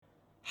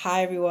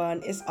Hi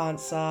everyone, it's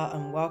Answer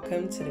and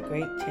welcome to the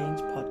Great Change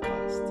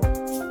Podcast.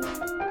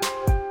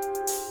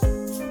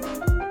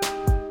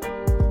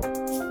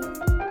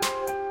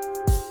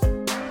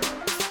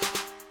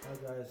 Hi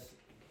guys,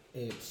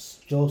 it's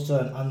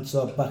Josa and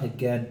Answer back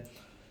again,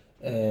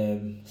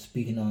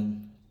 speaking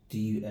on Do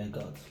You Air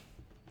God?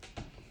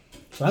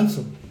 So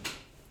Answer,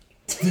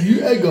 do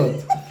you air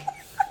God?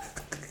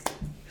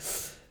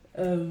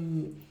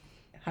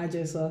 Hi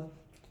Josa,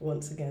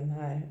 once again,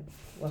 hi,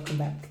 welcome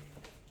back.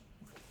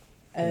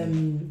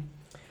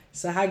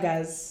 So hi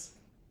guys,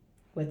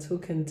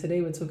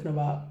 today we're talking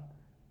about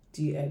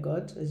Do You Air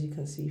God, as you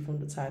can see from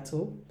the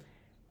title,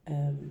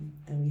 and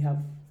we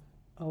have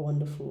a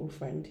wonderful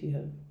friend who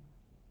have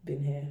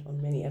been here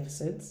on many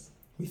episodes.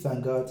 We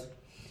thank God.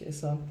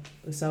 Josa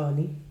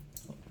Usawani.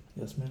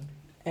 Yes,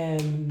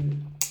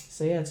 man.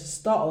 So yeah, to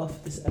start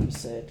off this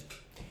episode,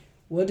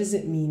 what does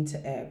it mean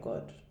to air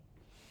God?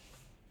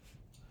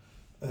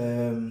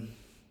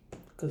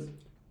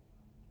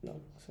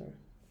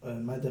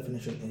 My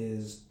definition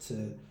is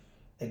to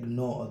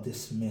ignore or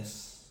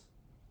dismiss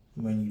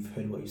when you've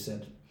heard what you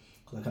said.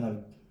 Because I kind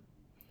of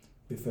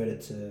referred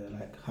it to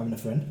like having a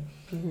friend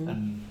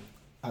and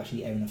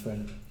actually airing a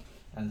friend.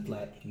 And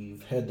like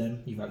you've heard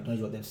them, you've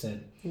acknowledged what they've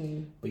said,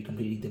 but you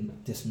completely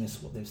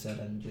dismiss what they've said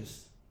and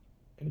just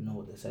ignore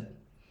what they said.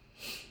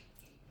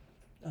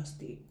 That's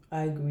deep.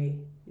 I agree.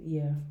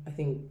 Yeah, I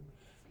think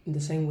in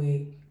the same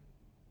way,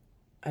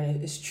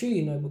 and it's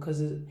true,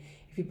 because if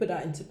you put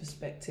that into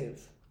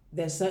perspective,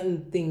 there's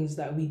certain things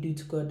that we do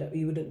to God that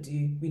we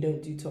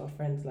don't do to our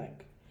friends.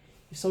 Like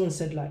if someone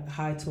said like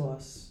hi to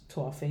us,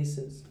 to our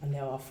faces, and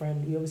they're our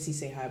friend, we obviously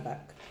say hi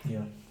back.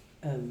 Yeah.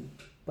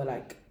 But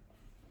like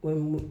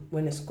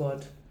when it's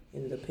God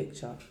in the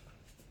picture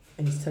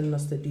and he's telling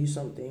us to do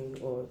something,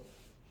 or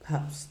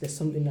perhaps there's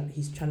something that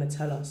he's trying to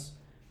tell us,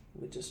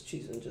 we're just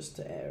choosing just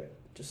to air it,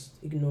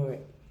 just ignore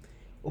it,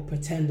 or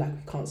pretend like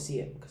we can't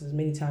see it. Because there's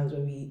many times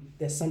where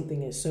there's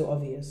something that's so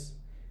obvious,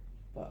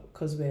 but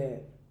because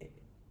we're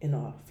in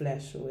our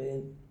flesh or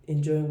we're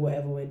enjoying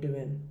whatever we're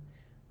doing,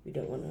 we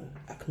don't want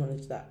to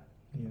acknowledge that.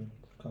 Yeah,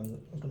 because I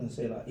was gonna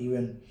say like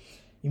even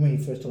when you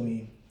first told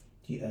me,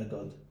 do you air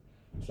God?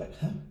 It's like,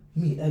 huh?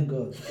 Me air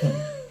God?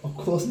 Of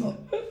course not.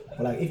 But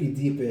like if you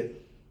deep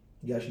it,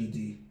 you actually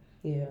do.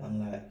 Yeah.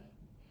 And like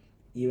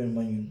even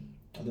when you,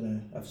 I don't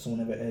know, have someone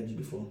ever aired you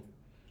before?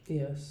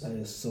 Yes. That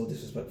is so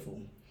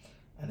disrespectful,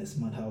 and it's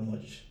mad how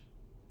much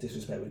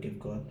disrespect we give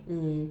God,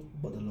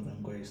 but the love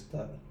and grace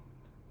that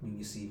we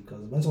receive.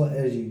 Because when someone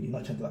airs you, you're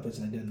not chatting to that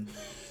person again.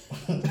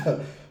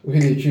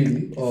 Really,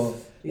 truly. Or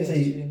let's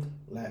say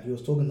like you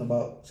was talking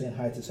about saying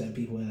hi to certain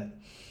people in it,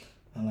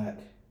 and like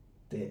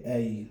they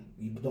air you,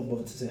 you don't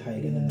bother to say hi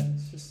again. Yeah, innit?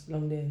 it's just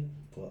long day.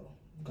 But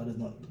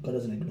God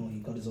doesn't ignore you.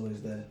 God is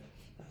always there.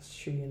 That's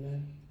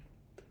true,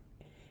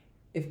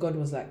 If God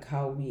was like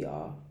how we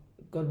are,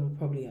 God would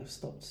probably have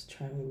stopped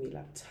trying with me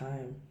like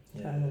time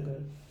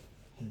ago.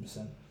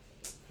 100%.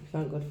 We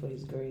thank God for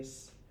his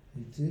grace.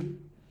 You do?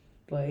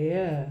 But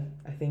yeah,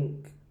 I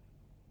think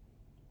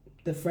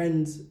the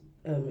friends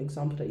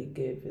example that you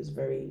give is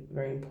very,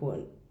 very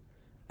important.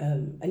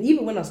 And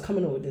even when I was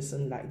coming up with this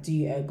and like, do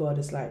you air God?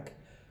 It's like,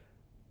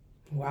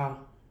 wow,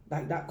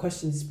 like that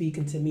question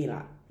speaking to me,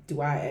 like,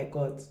 do I air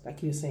God?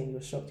 Like you were saying, you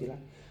were shocked. You're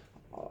like,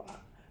 oh,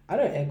 I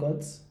don't air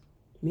God's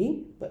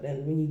me. But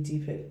then when you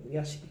deep it, we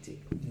actually do.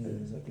 Yeah,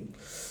 exactly.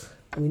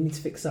 And we need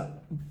to fix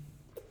up.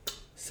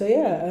 So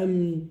yeah,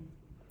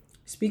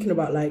 speaking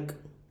about like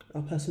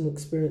our personal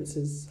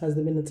experiences, has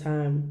there been a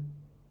time,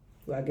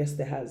 well I guess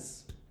there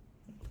has,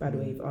 by the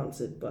way you've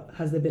answered, but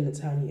has there been a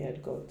time you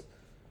aired God?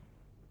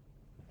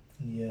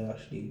 Yeah,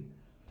 actually,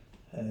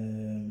 I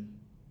can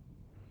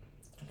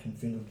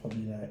think of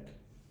probably like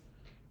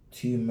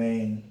two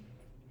main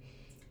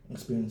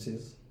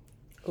experiences.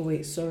 Oh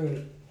wait,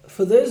 sorry.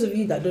 For those of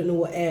you that don't know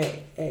what air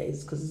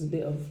is, because it's a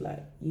bit of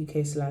like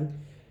UK slang,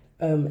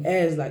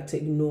 air is like to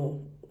ignore,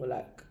 or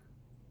like...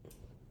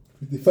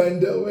 Define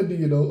that word, do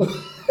you know?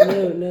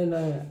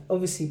 No.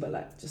 Obviously, but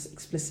like just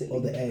explicitly. Oh,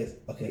 the air is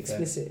okay.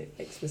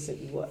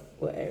 Explicitly, what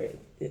air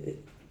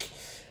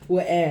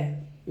what air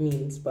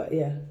means. But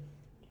yeah,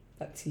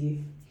 back to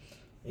you.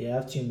 Yeah, I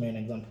have two main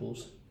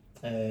examples.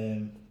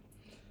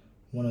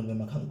 One of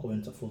them I can't go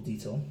into full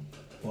detail,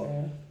 but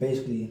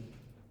basically,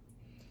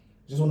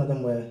 just one of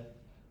them where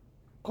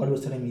God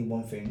was telling me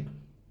one thing,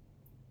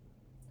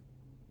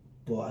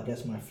 but I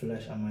guess my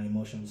flesh and my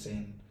emotions were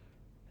saying,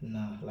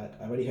 nah, like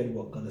I already heard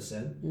what God has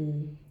said,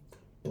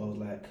 but I was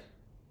like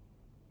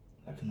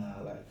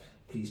nah, like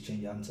please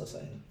change your answer,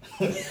 something.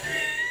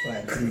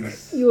 Like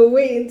please. You were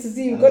waiting to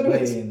see if God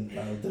was.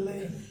 I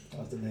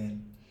was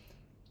delaying.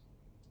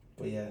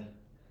 But yeah,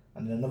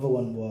 and then another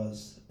one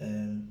was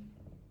one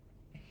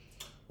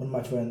of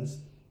my friends.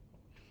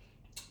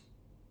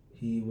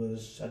 He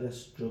was, I guess,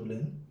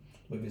 struggling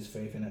with his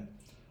faith in it,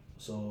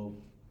 so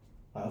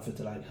I offered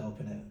to like help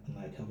in it and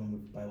like help him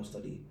with Bible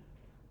study,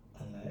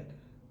 and like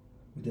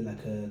we did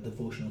like a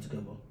devotional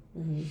together.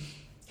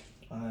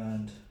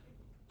 And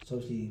so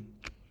obviously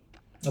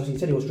he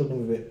said he was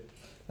struggling with it,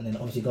 and then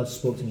obviously God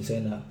spoke to me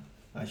saying that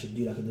I should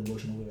do like a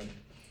devotional with him.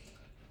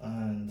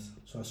 And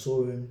so I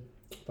saw him,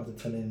 about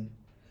to tell him,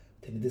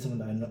 then he did something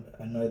that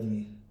annoyed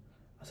me.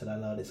 I said, I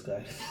love this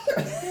guy.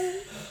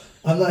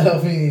 I'm not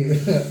helping you.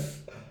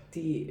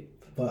 Deep.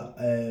 But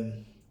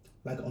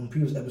like on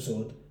previous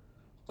episode,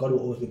 God will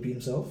always repeat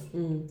himself.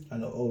 And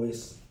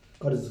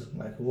God is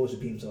like, will always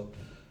repeat himself.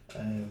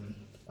 And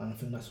I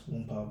think that's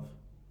one part of,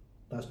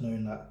 that's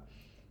knowing that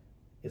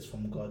it's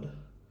from God.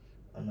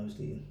 And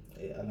obviously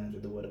it aligns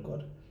with the word of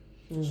God.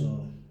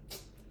 So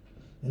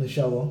in the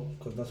shower,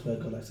 because that's where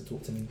God likes to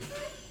talk to me.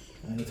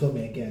 And he told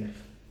me again.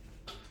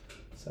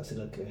 So I said,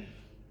 okay.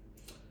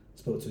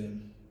 Spoke to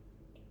him.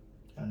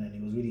 And then he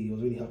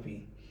was really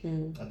happy.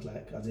 And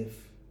like as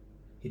if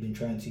he'd been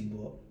trying to,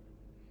 but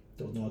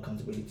there was no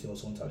accountability or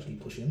someone to actually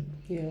push him.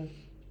 Yeah.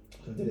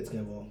 So we did it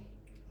together.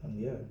 And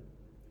yeah,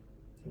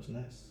 it was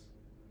nice.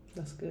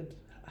 That's good.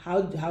 How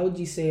would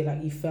you say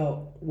like you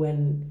felt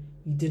when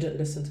you didn't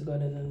listen to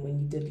God and then when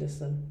you did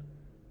listen?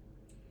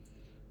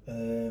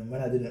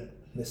 When I didn't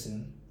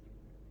listen,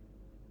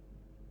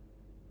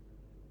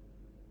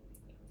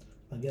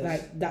 I guess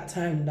like that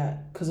time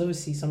that, because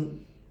obviously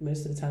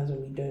most of the times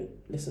when we don't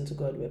listen to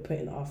God, we're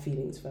putting our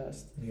feelings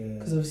first. Yeah.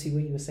 Because obviously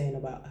what you were saying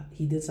about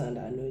he did something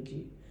that annoyed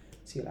you,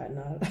 so you're like,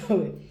 nah,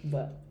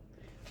 but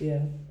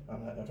yeah.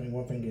 I think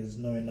one thing is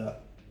knowing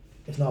that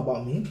it's not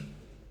about me,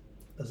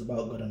 it's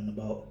about God and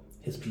about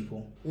His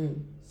people,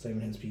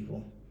 saving His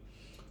people.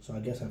 So I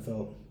guess I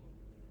felt,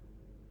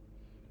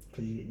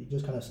 because you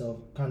just kind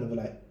of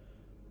like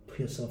put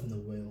yourself in the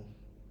whale.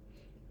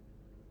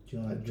 Do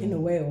you know, like Jonah? In a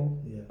whale?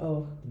 Yeah.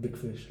 Oh. The big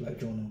fish, like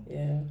Jonah.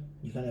 Yeah.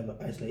 You kind of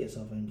isolate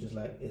yourself and just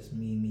like, it's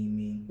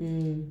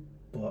me.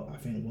 But I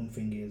think one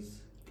thing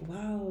is,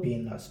 being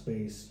in that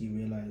space, you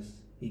realize,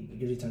 it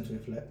gives you time to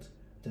reflect,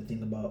 to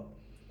think about,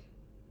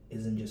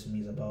 isn't just me,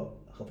 it's about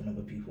helping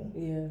other people.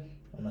 Yeah.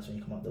 And that's when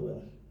you come out the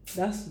whale.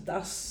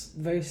 That's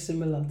very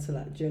similar to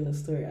like Jonah's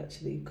story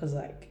actually, because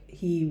like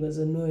he was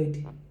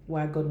annoyed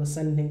why God was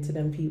sending him to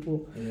them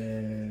people.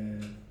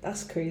 Yeah.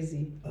 That's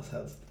crazy. That's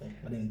how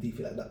I didn't deep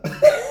it like that.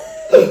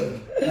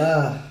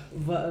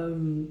 But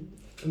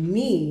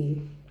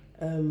me,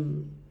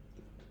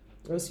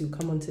 obviously we'll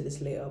come on to this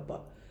later,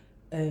 but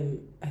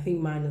I think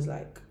mine is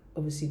like,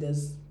 obviously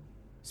there's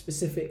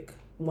specific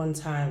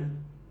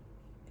one-time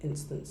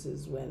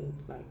instances when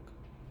like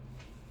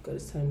God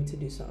is telling me to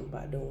do something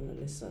but I don't want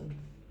to listen.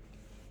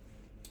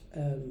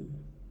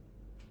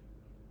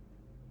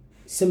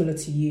 Similar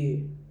to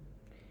you,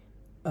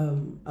 I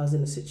was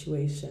in a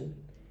situation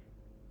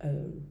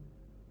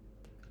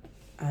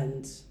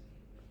and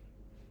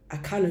I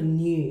kind of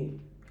knew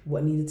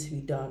what needed to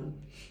be done,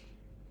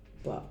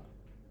 but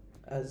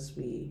as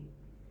we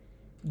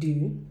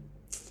do,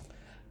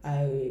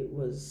 I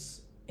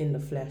was in the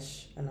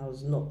flesh and I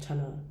was not trying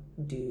to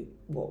do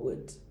what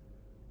would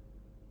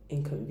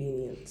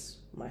inconvenience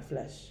my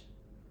flesh.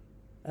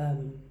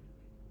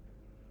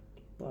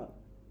 But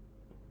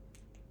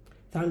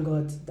thank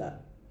God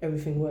that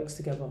everything works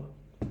together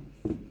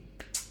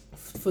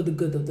for the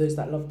good of those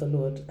that love the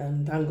Lord,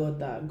 and thank God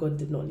that God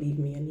did not leave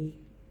me and He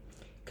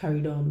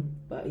carried on.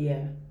 But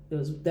yeah, there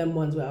was them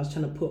ones where I was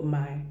trying to put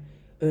my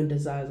own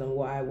desires on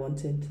what I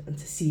wanted and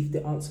to see if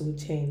the answer would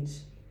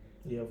change.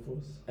 Yeah, of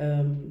course.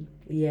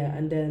 Yeah,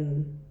 and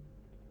then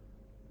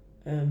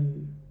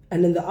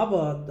the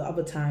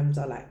other times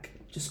are like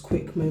just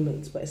quick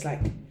moments, but it's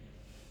like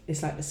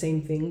the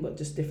same thing but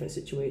just different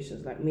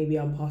situations. Like maybe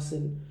I'm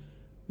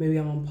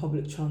on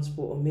public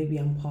transport, or maybe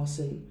I'm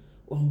passing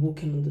or I'm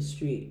walking on the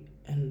street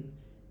and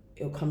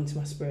it'll come into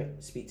my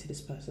spirit, speak to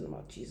this person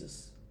about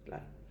Jesus.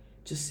 Like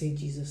just say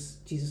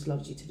Jesus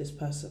loves you to this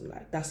person.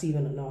 Like that's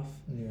even enough.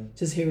 Yeah.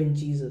 Just hearing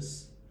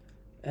Jesus,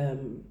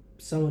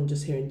 someone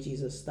just hearing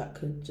Jesus, that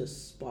could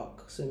just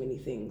spark so many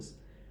things.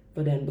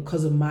 But then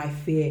because of my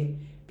fear,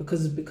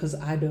 because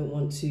I don't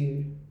want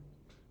to,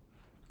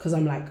 because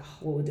I'm like, oh,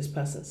 what would this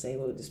person say?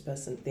 What would this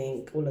person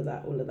think? All of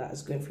that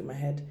is going through my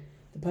head.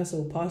 The person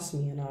will pass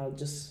me and I'll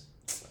just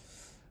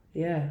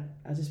be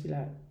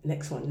like,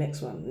 next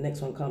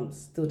one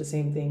comes. Still the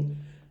same thing.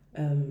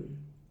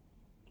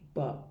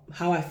 But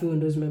how I feel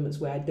in those moments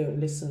where I don't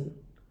listen,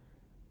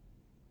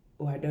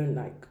 or I don't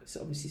like,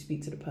 so obviously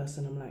speak to the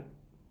person, I'm like,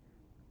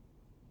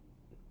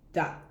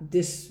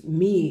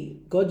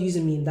 God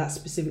using me in that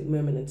specific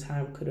moment in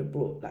time could have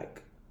brought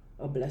like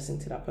a blessing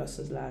to that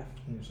person's life.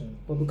 100%.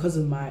 But because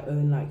of my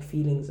own like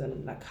feelings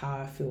and like how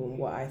I feel and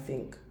what I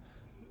think,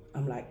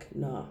 I'm like,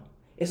 nah.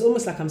 It's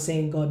almost like I'm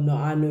saying, God, no,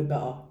 I know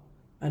better,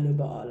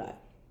 like,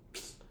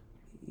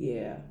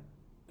 yeah.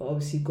 But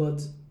obviously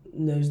God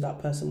knows that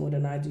person more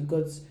than I do.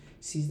 God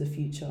sees the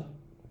future,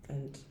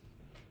 and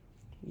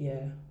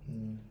yeah.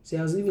 So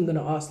I was even going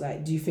to ask,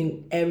 like, do you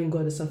think airing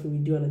God is something we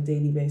do on a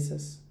daily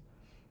basis?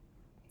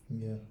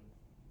 Yeah.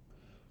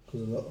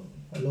 Because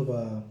a lot of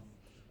our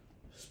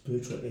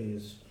spiritual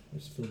is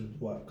filled with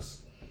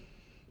wax.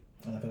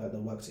 And I feel like the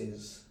wax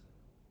is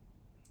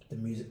the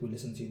music we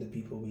listen to, the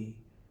people we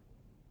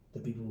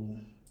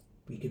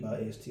give our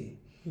ears to.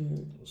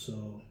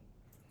 So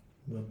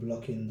we're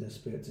blocking the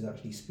Spirit to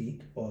actually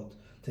speak or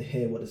to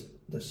hear what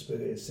the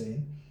Spirit is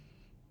saying.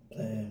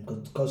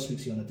 Because God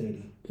speaks to you on a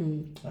daily,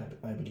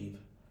 I believe.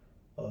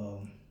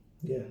 God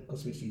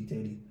speaks to you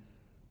daily.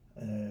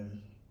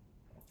 And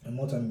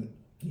more time,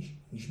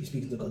 you should be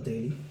speaking to God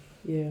daily.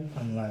 Yeah.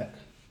 And like,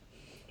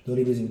 the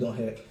only reason we don't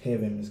hear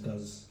Him is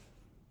because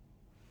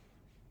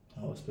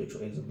our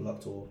spiritual ears are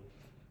blocked or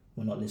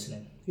we're not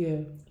listening.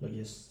 Yeah. But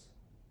just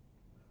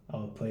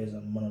our prayers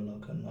are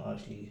monologue and not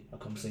actually a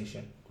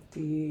conversation.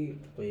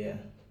 Deep. But yeah.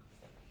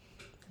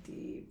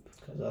 Deep.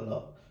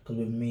 Because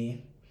with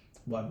me,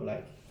 what I've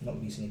like, not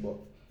recently, but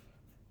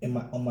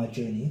on my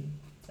journey,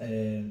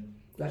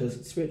 like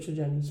just spiritual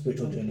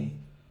journey,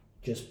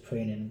 just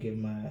praying and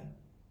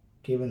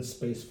giving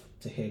space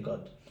to hear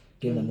God,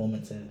 giving a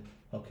moment to,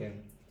 okay,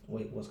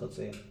 wait, what's God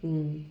saying?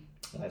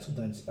 Like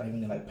sometimes I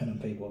even like pen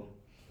and paper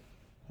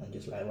and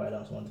just like write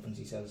down some of the things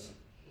He says.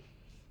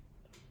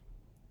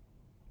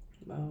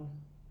 Wow.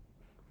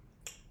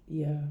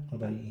 Yeah.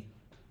 What about you?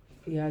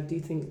 Yeah, I do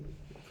think,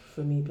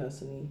 for me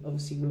personally,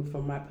 obviously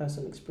from my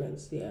personal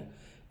experience,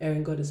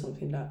 hearing God is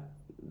something that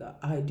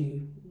I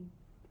do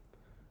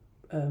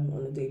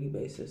on a daily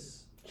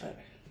basis.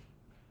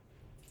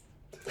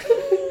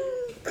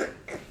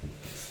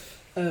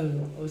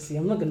 Obviously,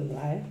 I'm not gonna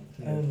lie.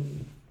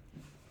 And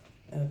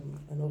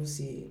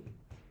obviously,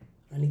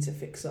 I need to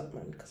fix up,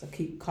 man, because I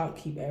can't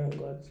keep hearing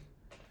God.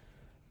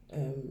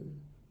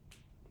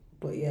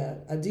 But yeah,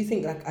 I do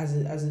think like as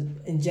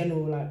in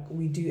general, like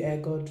we do hear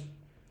God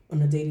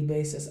on a daily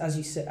basis. As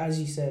you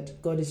said,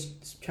 God is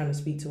trying to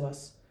speak to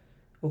us.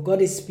 Well,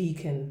 God is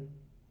speaking.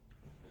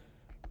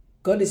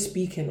 God is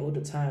speaking all the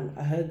time.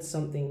 I heard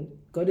something.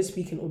 God is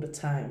speaking all the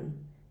time.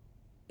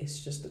 It's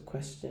just a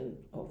question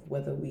of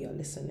whether we are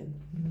listening.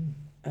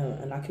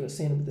 And like you were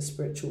saying with the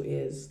spiritual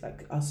ears,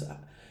 like us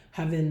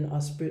having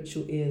our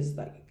spiritual ears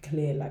like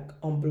clear, like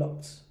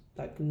unblocked,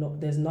 like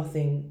there's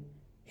nothing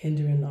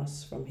hindering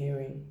us from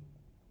hearing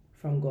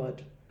from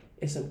God.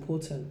 It's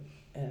important,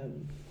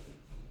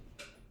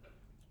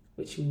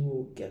 which we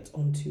will get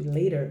onto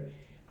later.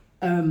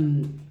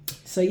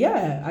 So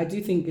yeah, I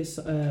do think it's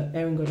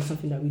hearing God is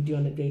something that we do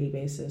on a daily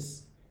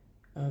basis.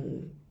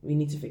 We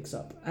need to fix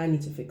up. I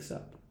need to fix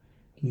up.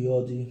 We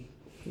all do.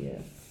 Yeah.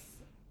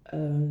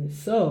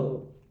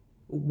 So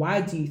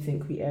why do you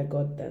think we hear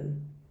God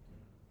then?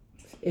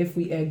 If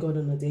we hear God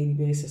on a daily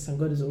basis and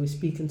God is always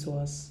speaking to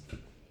us,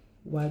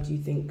 why do you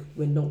think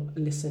we're not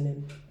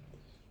listening?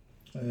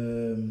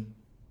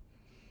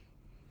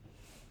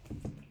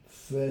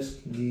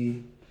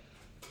 Firstly,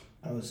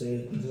 I would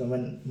say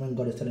when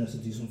God is telling us to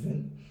do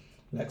something,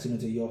 like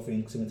similar to your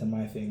thing, similar to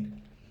my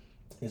thing,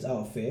 it's out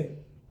of fear.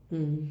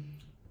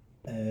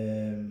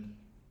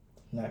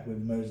 Like with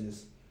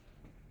Moses,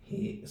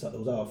 it was out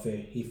of fear.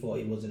 He thought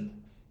he wasn't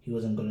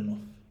good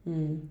enough.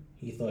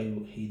 He thought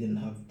he didn't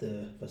have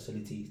the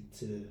facility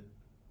to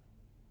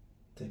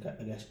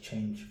I guess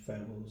change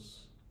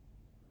Pharaoh's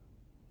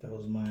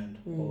mind,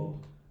 or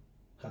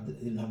he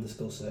didn't have the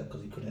skill set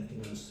because he couldn't. He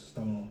was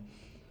stamina.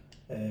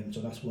 So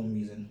that's one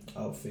reason,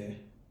 out of fear.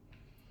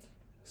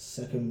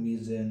 Second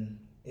reason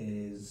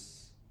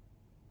is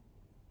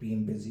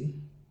being busy.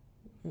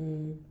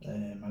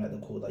 I like the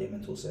quote that your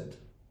mentor said.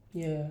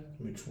 Yeah.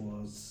 Which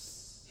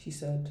was... She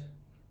said,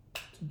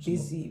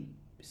 busy.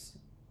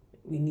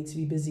 We need to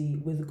be busy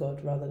with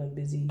God rather than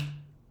busy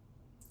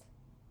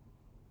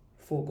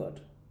for God.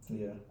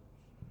 Yeah.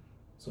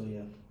 So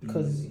yeah, being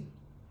busy.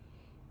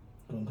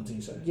 Go on,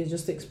 continue, sorry. Yeah,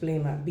 just to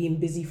explain, like being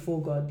busy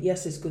for God.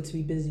 Yes, it's good to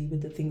be busy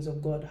with the things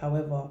of God.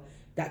 However,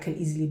 that can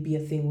easily be a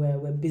thing where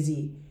we're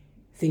busy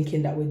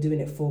thinking that we're doing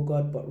it for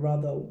God, but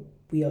rather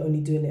we are only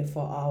doing it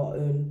for our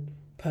own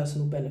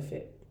personal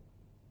benefit,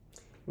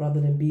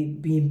 rather than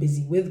being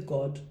busy with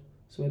God.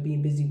 So we're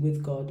being busy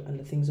with God and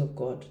the things of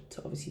God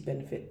to obviously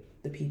benefit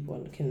the people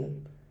and the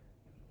kingdom.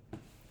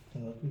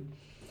 Exactly.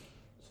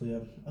 So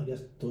yeah, I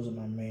guess those are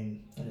my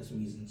main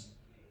reasons.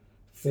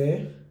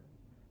 Fear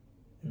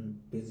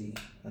and busy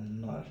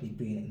and not actually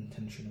being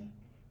intentional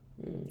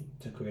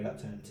to create that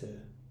time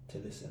to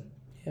listen.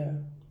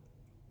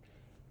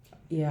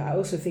 Yeah, I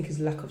also think it's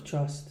lack of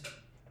trust.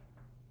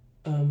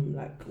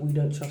 Like we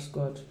don't trust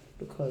God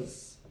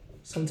because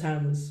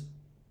sometimes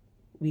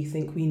we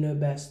think we know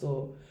best,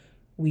 or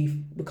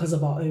because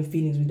of our own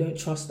feelings, we don't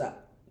trust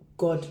that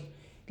God,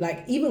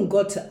 like even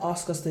God to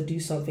ask us to do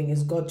something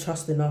is God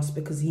trusting us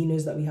because He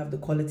knows that we have the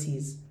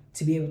qualities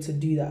to be able to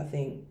do that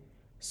thing.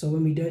 So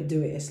when we don't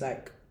do it, it's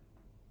like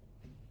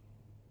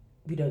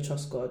we don't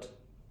trust God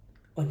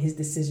on His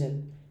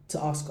decision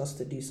to ask us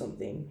to do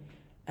something.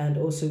 And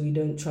also we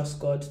don't trust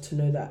God to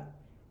know that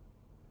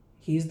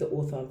He is the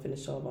author and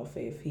finisher of our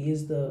faith.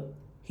 He's the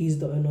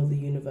owner of the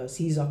universe.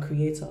 He's our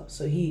creator.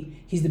 So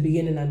he's the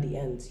beginning and the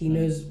end. He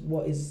knows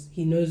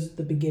he knows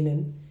the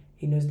beginning,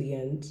 He knows the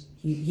end.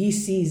 He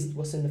sees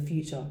what's in the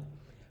future.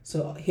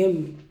 So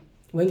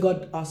when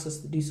God asks us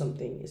to do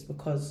something, it's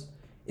because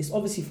it's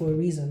obviously for a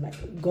reason.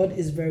 Like God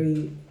is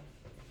very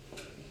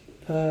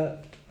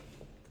purposeful.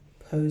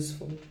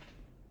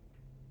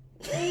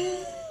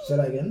 Say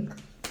that again.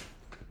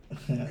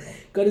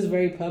 God is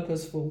very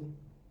purposeful.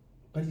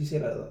 Why did you say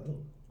that though?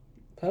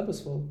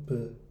 Purposeful.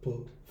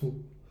 Purposeful.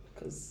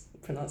 Because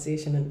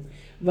pronunciation and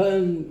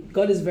but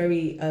God is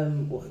very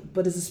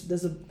but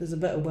there's a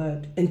better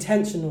word,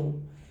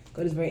 intentional.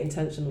 God is very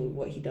intentional with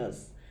what he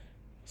does.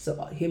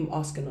 So him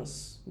asking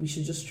us, we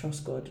should just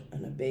trust God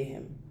and obey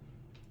him.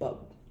 But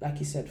like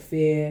you said,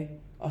 fear,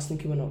 us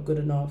thinking we're not good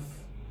enough,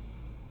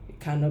 it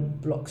kind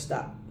of blocks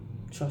that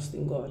trust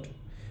in God.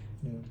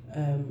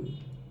 Yeah.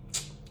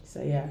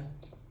 So yeah.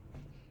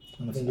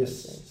 And I think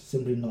just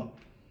simply not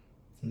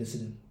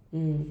listening.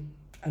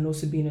 And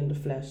also being in the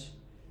flesh.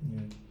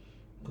 Yeah.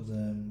 Because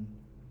let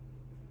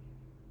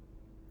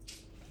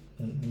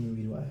me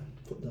read what I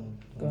put down.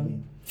 Go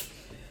on.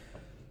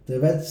 The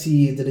Red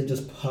Sea didn't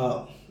just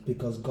part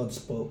because God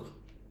spoke,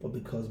 but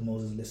because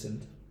Moses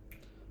listened.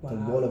 Wow. The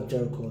wall of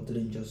Jericho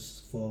didn't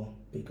just fall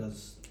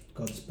because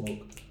God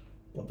spoke,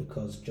 but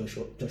because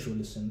Joshua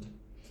listened.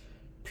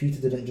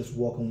 Peter didn't just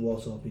walk on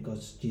water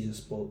because Jesus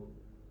spoke,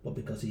 but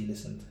because he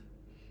listened.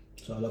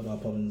 So a lot of our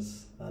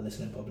problems are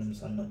listening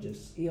problems and not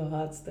just... Your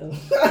heart still.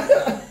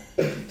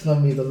 It's not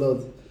me, the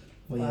Lord.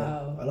 But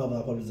wow. Yeah, a lot of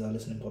our problems are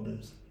listening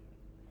problems.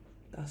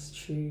 That's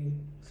true.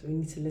 So we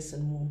need to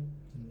listen more.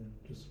 Yeah,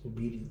 just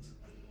obedience.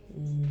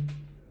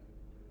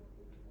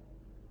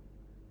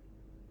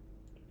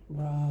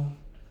 Wow.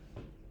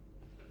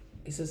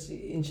 It's just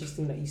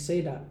interesting that you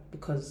say that,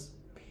 because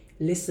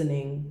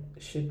listening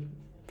should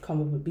come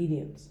with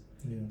obedience.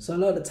 Yeah. So a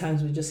lot of the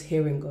times we're just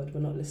hearing God,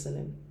 we're not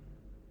listening.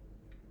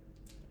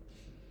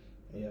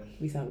 Yeah.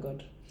 We thank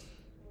God.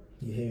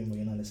 You hear him, but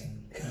you're not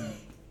listening.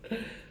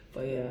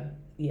 But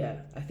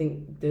yeah, I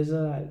think those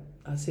are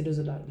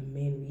like the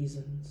main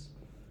reasons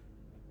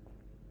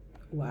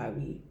why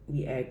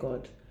we air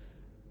God.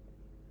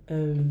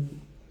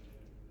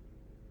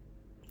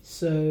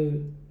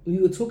 So we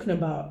were talking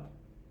about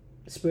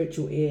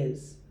spiritual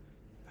ears,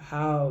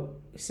 how,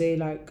 say,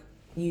 like,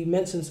 you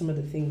mentioned some of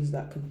the things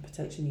that could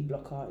potentially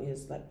block our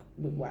ears, like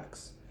with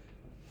wax,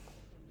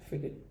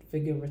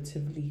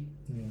 figuratively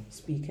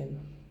speaking,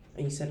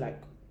 and you said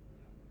like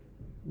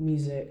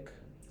music,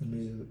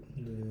 the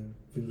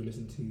things we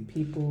listen to,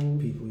 people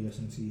we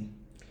listen to.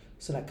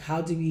 So like,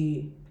 how do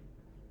we?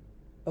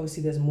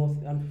 Obviously, there's more.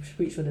 I'm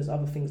pretty sure there's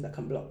other things that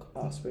can block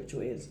our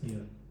spiritual ears.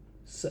 Yeah.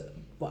 So,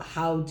 but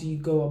how do you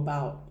go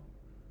about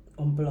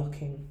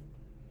unblocking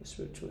the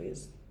spiritual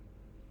ears?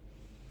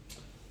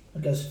 I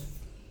guess.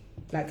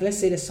 Like, let's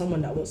say there's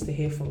someone that wants to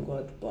hear from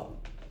God, but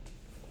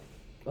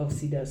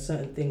obviously there's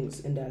certain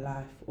things in their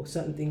life or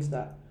certain things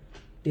that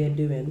they're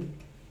doing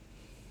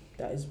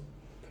that is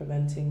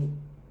preventing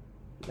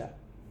that.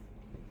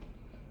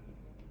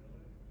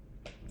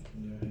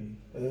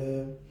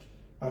 Yeah.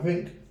 I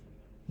think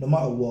no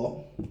matter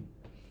what,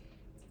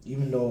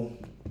 even though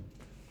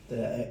the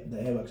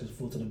airwax is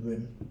full to the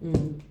brim,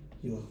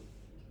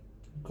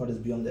 God is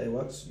beyond the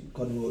airwax.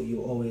 God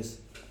will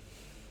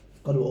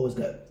always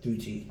get through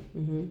to you.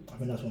 I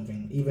think that's one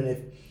thing. Even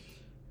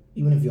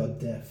if you're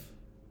deaf,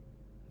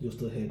 you'll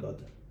still hear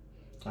God.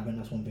 I think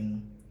that's one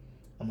thing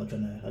I'm not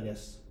trying to, I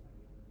guess,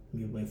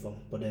 move away from.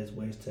 But there's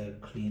ways to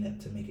clean it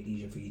to make it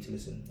easier for you to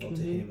listen or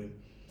to hear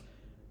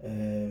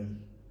Him.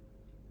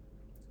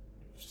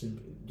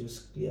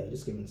 Just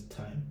give Him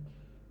time,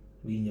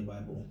 reading your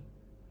Bible,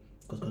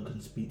 because God can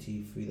speak to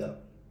you through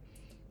that.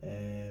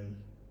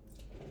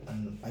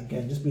 And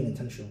again, just being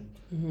intentional.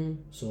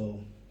 So,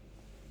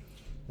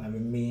 like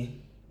with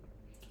me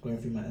going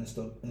through my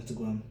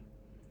Instagram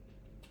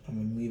and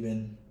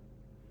removing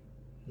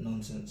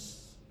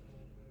nonsense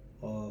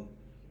or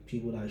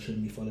people that I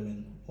shouldn't be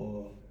following,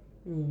 or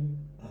and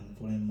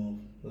following more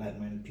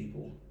like-minded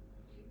people,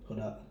 so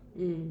that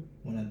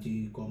when I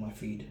do go on my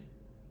feed,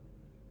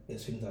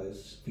 it's things that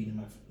is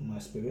feeding my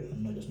spirit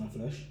and not just my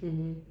flesh.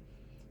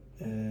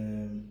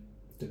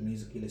 The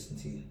music you listen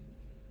to,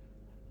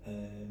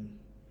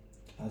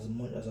 as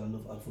much as I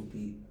love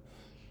Afrobeat,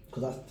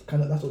 because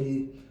that's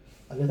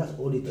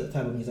only the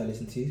type of music I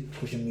listen to,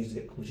 Christian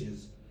music, which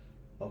is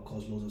of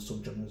course loads of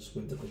subgenres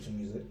with the Christian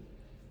music,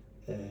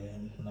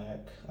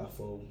 like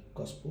Afro,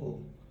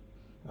 gospel,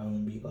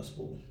 R&B,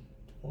 gospel,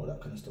 all that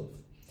kind of stuff.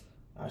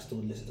 I still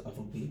listen to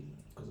Afrobeat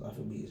because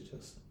Afrobeat is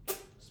just,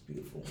 it's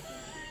beautiful.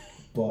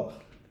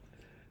 But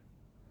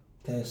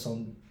there's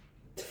some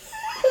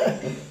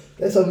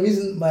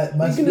reason my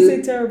you're gonna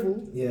say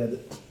terrible. Yeah,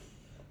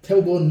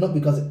 terrible, not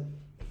because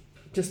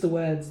just the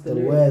words, the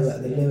words,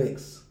 like the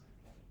lyrics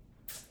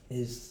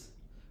is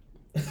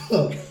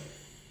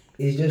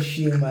it's just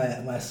shearing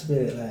my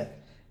spirit. Like,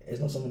 it's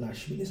not something I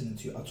should be listening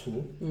to at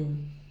all.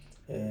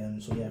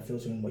 So yeah,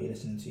 filtering what you're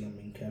listening to and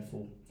being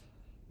careful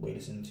what you're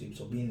listening to.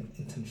 So being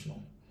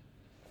intentional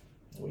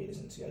what you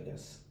listen to, I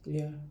guess.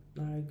 Yeah,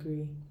 I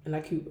agree. And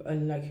like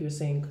you were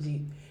saying, because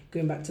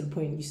going back to the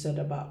point you said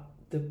about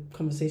the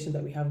conversations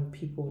that we have with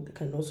people that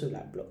can also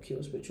like block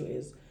your spiritual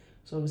ears.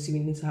 So obviously we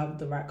need to have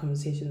the right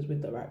conversations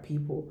with the right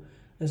people.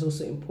 It's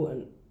also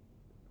important,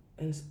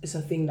 and it's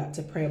a thing that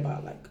to pray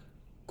about, like,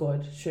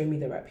 God, show me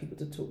the right people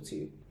to talk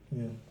to.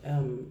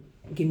 Yeah.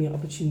 Give me an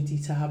opportunity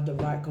to have the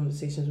right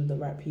conversations with the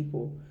right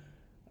people.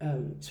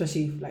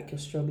 especially if like you're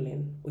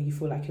struggling or you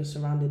feel like you're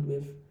surrounded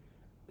with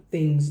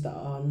things that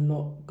are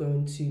not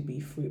going to be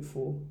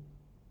fruitful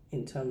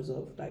in terms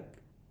of like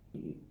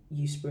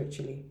you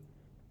spiritually.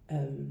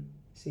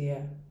 So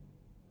yeah,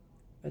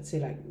 I'd say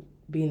like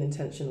being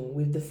intentional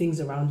with the things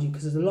around you,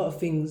 because there's a lot of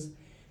things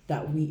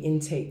that we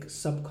intake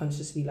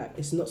subconsciously, like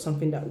it's not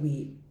something that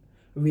we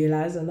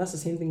realize. And that's the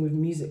same thing with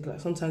music. Like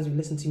sometimes we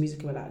listen to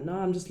music and we're like, no,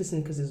 I'm just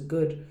listening because it's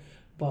good,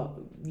 but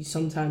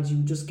sometimes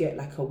you just get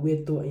like a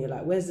weird thought and you're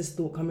like, where's this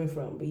thought coming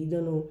from? But you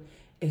don't know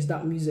it's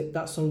that music,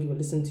 that song you were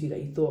listening to that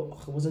you thought,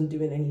 oh, I wasn't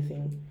doing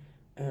anything.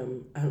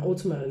 And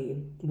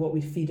ultimately what we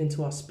feed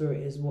into our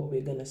spirit is what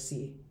we're gonna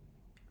see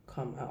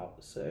come out.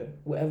 So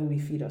whatever we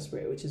feed our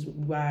spirit, which is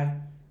why,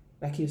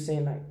 like you were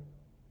saying, like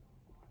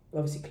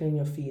obviously clearing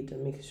your feed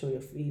and making sure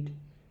your feed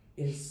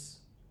is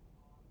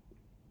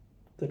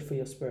good for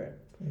your spirit.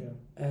 Yeah.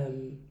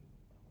 And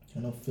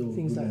I feel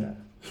things good, like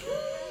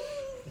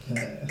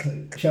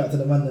that. Shout out to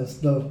the man that's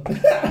slow.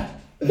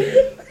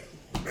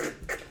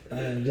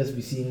 And just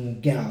be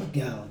seeing gal.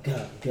 One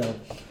thing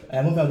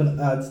I'm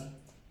gonna add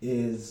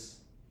is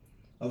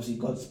obviously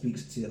God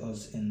speaks to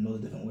us in loads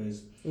of different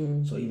ways.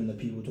 So even the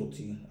people talk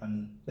to you,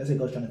 and let's say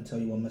God's trying to tell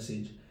you one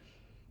message,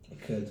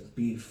 it could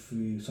be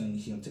through something you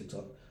see on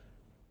TikTok.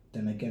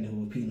 Then again, He'll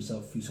repeat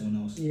Himself through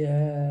someone else.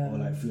 Yeah. Or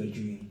like through a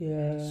dream.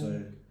 Yeah.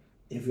 So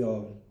if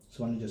you're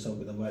surrounding yourself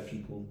with the right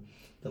people,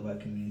 the right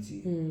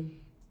community,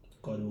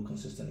 God will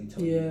consistently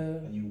tell you,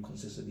 and you will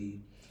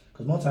consistently.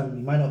 Because more time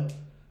you might not.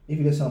 If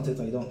you listen on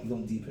TikTok, you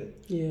don't deep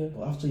it. Yeah.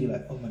 But after you're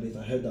like, oh my days,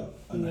 I heard that.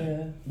 And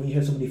when you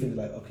hear somebody think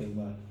like, okay,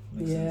 well,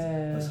 makes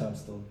sense. That's hard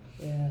still.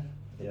 Yeah.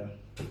 Yeah.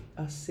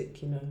 That's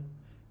sick, you know.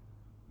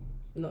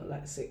 Not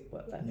like sick,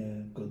 but like.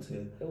 Yeah, good to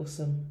hear.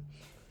 Awesome.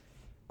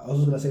 I was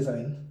just gonna say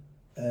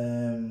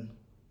something.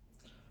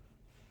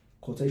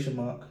 Quotation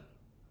mark.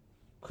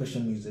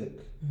 Christian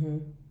music.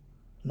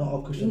 Not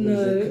all Christian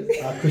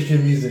music are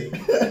Christian music.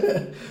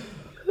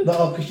 Not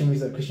all Christian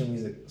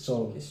music.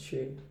 So it's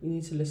true. You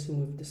need to listen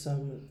with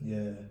discernment.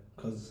 Yeah,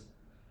 because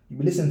you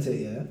be listening to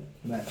it, yeah.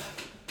 Like,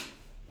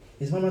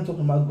 is my man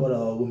talking about God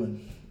or a woman?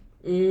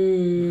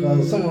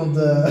 Because some of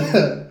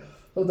the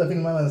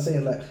things my man is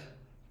saying, like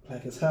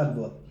it's hard,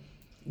 but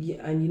yeah,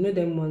 and you know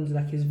them ones,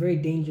 like it's very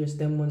dangerous.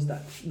 Them ones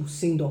that will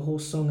sing the whole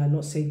song and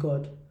not say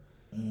God.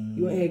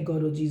 You won't hear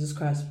God or Jesus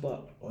Christ,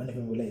 but or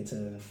anything related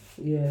to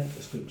the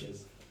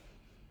scriptures.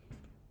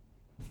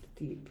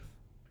 Deep.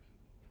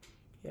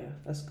 Yeah,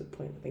 that's a good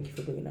point. Thank you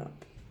for bringing that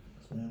up.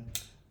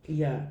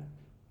 Yeah.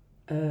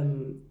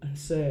 And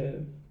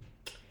so,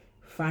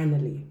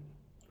 finally,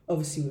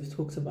 obviously we've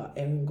talked about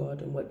airing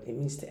God and what it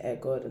means to air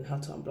God and how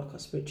to unblock our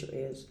spiritual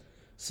ears.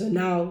 So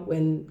now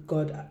when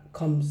God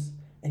comes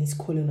and He's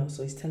calling us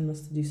or He's telling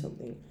us to do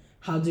something,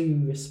 how do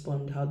we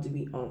respond? How do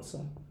we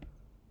answer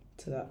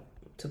to that,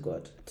 to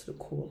God, to the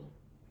call,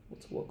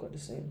 to what God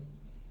is saying?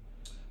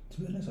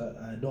 To be honest,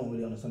 I don't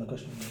really understand the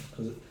question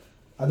because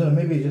I don't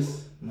know, maybe it's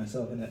just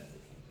myself, innit?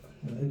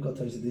 If God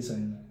tells you to do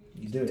something,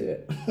 you do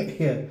it.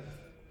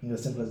 Yeah.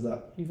 As simple as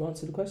that. You've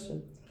answered the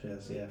question.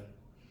 Yes, yeah.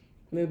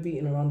 No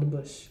beating around the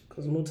bush,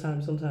 because more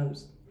times,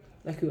 sometimes,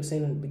 like we were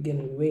saying in the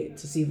beginning, we wait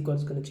to see if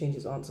God's going to change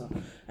His answer.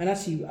 And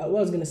actually, what I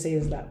was going to say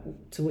is that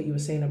to what you were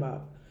saying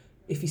about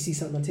if you see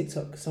something on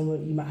TikTok,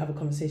 you might have a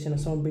conversation and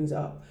someone brings it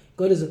up.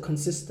 God is a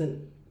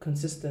consistent,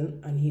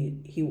 and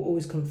he will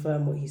always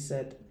confirm what He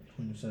said.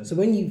 100%. So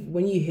when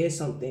you hear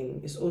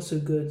something, it's also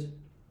good,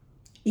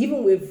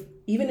 even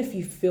if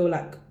you feel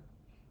like,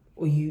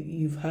 or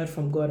you've heard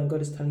from God and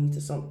God is telling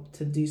you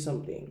to do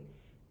something.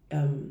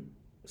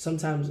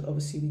 Sometimes,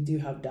 obviously, we do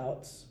have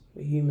doubts.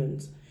 We're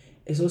humans.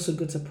 It's also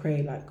good to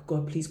pray, like,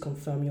 God, please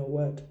confirm your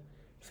word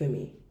for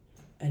me.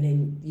 And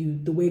then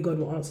the way God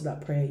will answer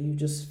that prayer, you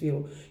just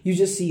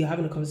see you're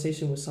having a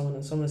conversation with someone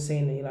and someone's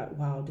saying that you're like,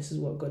 wow, this is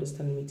what God is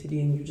telling me to do.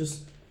 And you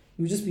just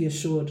be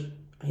assured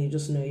and you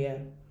just know, yeah.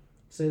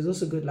 So it's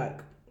also good, like,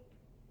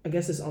 I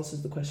guess this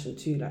answers the question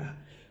too, like,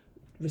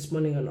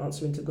 responding and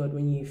answering to God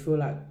when you feel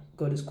like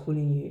God is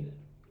calling you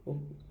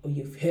or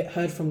you've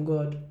heard from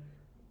God,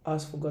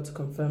 ask for God to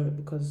confirm it,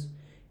 because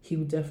He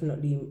will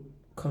definitely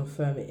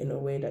confirm it in a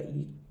way that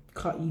you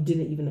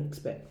didn't even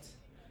expect.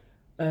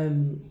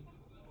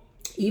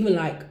 Even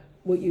like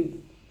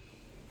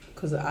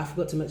because I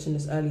forgot to mention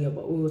this earlier,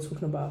 but we were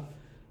talking about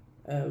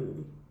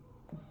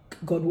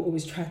God will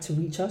always try to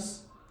reach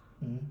us.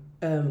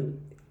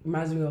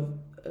 Reminds me of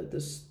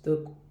the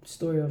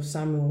story of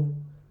Samuel,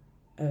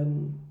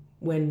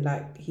 when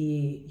like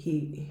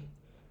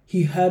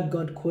he heard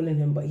God calling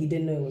him, but he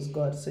didn't know it was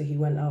God, so he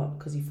went out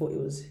because he thought it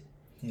was.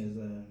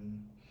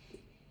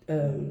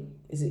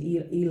 Is it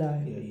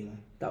Eli? Yeah, Eli.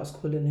 That was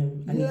calling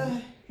him. And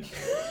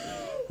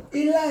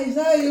Eli, is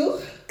that you?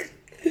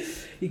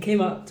 He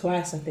came out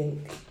twice, I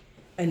think,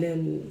 and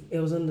then it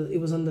was on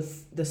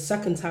the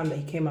second time that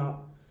he came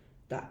out.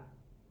 That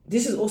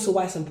this is also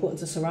why it's important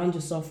to surround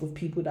yourself with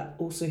people that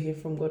also hear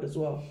from God as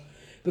well,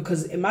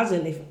 because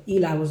imagine if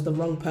Eli was the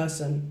wrong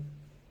person.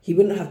 He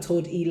wouldn't have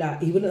told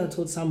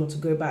Samuel to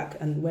go back,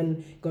 and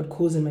when God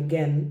calls him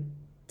again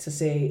to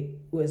say,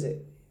 what is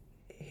it?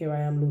 here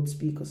I am, Lord,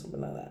 speak, or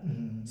something like that.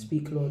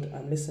 Speak, Lord,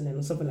 I'm listening,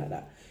 or something like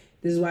that.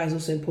 This is why it's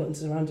also important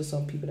to surround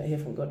yourself with people that hear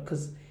from God,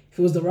 because if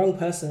it was the wrong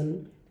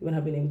person, you wouldn't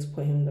have been able to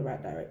point him in the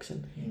right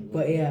direction.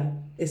 But yeah,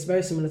 it's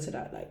very similar to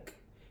that. Like,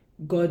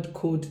 God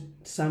called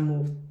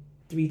Samuel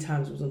 3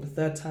 times. It was on the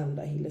 3rd time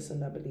that he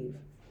listened, I believe.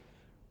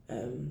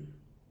 I'm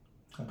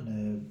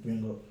gonna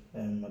bring up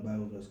a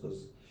Bible verse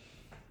because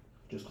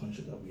just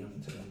conscious that we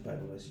haven't taken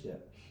Bible verse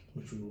yet,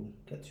 which we will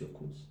get to, of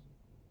course.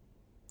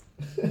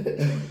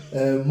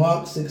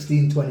 Mark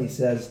 16:20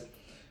 says,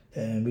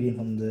 reading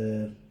from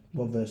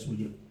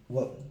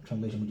what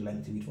translation would you like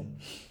me to read from?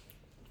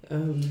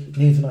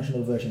 New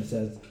International Version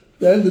says,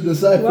 then the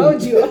disciples. Why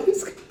would you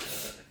ask?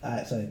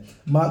 Alright, sorry.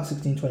 Mark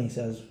 16:20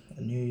 says,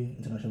 a New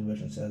International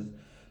Version says,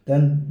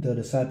 then the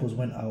disciples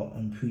went out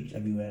and preached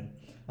everywhere,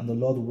 and the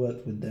Lord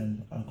worked with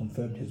them and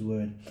confirmed his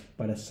word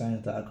by the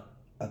signs that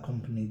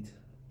accompanied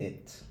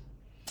it.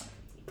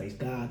 Praise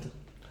God.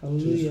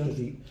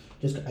 Hallelujah.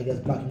 Just I guess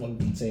back in what we've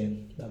been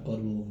saying, that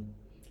God will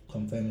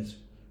confirm his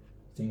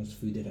things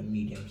through different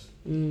mediums.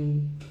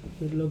 May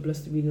the Lord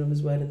bless the reading of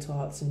his word into our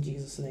hearts in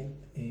Jesus' name.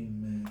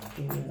 Amen.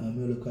 Amen.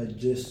 We look at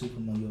just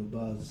from your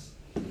bars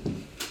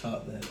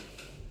out there.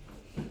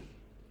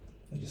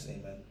 I just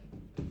amen.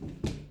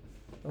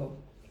 Oh.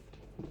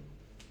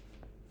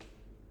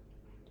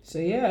 So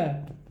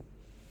yeah.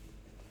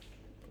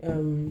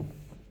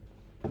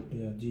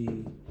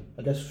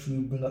 I guess should we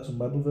bring out some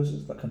Bible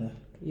verses that kind of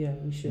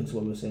we should. into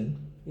what we're saying?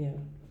 Yeah.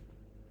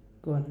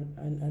 Go on.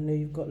 I know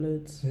you've got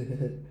loads.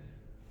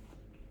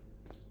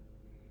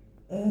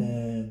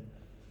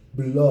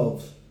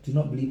 Beloved, do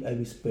not believe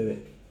every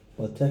spirit,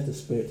 but test the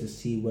spirit to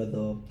see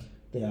whether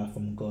they are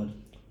from God.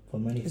 For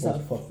many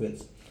false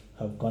prophets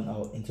have gone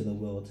out into the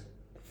world.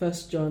 1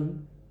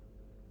 John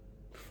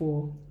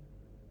 4.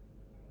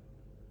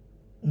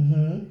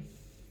 No,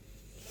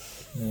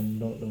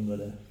 don't go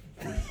there.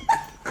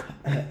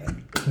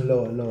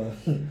 Lower.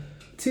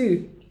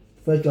 2.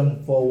 1 John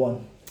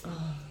 4:1.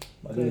 Oh,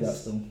 I do that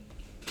still.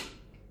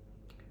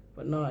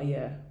 But not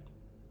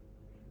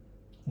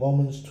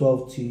Romans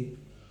 12:2.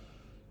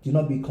 Do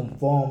not be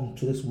conformed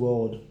to this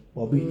world,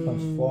 but be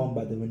transformed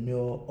by the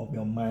renewal of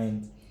your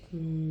mind.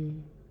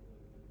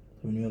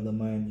 Renewal of the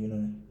mind,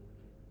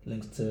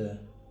 links to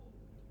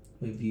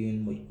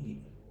reviewing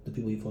the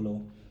people you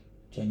follow,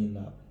 changing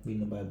that,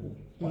 reading the Bible,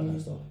 all that kind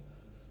of stuff.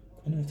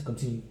 Anyway, to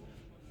continue,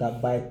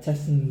 that by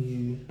testing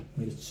you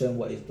may discern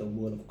what is the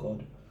word of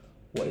God,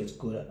 what is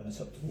good and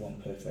acceptable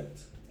and perfect.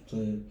 So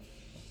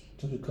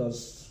just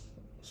because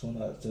someone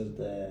that says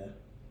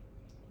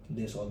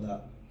this or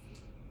that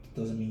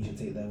doesn't mean you should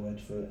take their word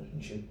for it.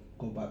 You should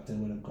go back to the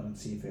word of God and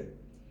see if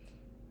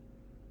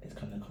it's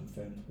kind of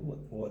confirmed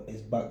what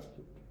is backed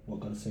what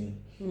God is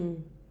saying.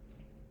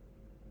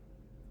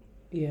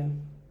 Yeah.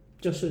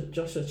 Joshua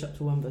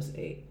chapter 1 verse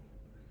 8.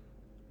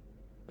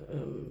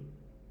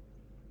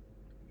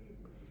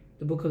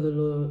 This book of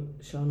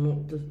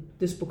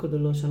the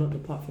law shall not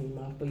depart from your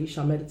mouth, but you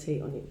shall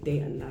meditate on it day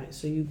and night,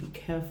 so you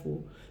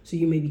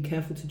may be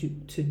careful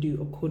to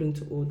do according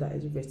to all that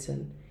is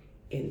written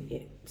in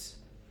it.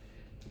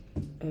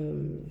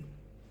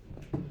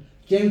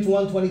 James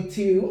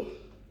 1:22.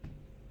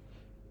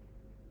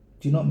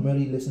 Do not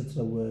merely listen to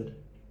the word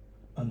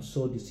and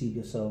so deceive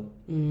yourself.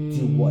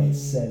 Do what it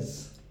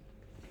says.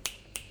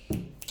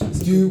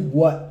 Do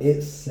what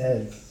it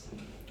says.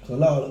 So a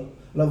lot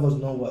of us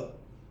know what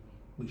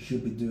we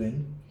should be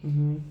doing,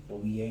 but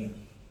we ain't.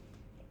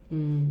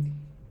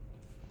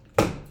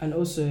 And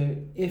also,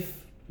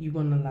 if you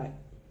want to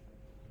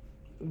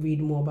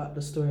read more about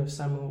the story of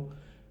Samuel,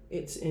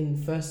 it's in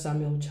 1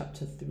 Samuel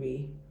chapter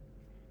 3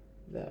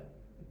 that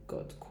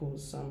God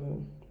calls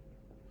Samuel.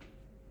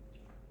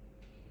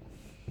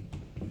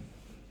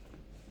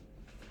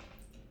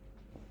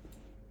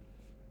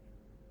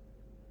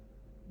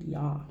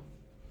 Yeah.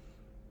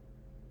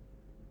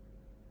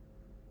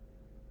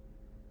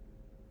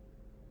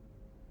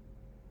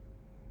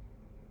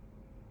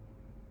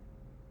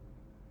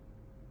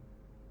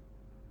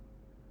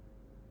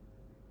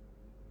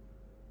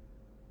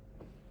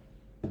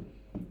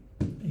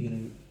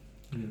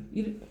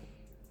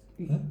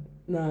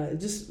 Nah,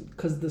 just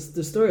because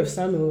the story of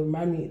Samuel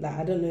remind me,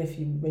 I don't know if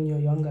you, when you're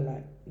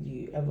younger,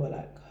 you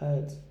ever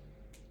heard,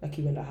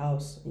 you were in the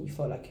house and you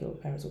felt like your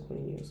parents were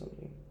calling you or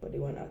something, but they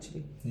weren't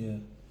actually. Yeah.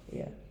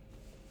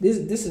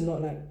 This is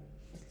not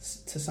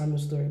to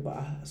Samuel's story, but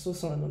I saw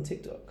something on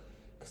TikTok,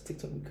 because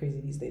TikTok be crazy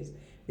these days.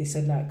 They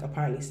said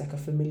apparently it's a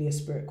familiar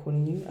spirit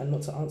calling you and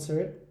not to answer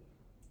it.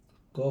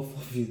 God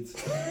forbid.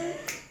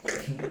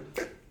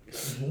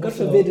 God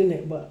forbid,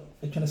 innit? But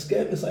they're trying to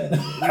scare me, saying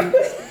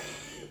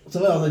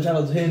something else. They're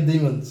trying to hear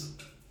demons.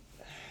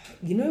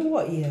 You know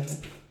what? Yeah.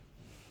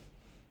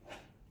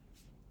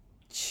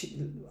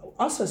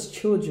 Us as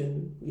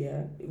children,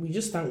 we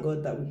just thank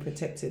God that we're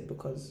protected,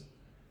 because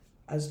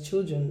as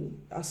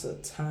children, that's a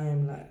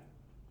time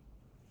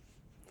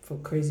for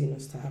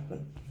craziness to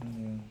happen.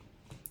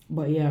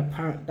 But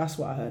apparently that's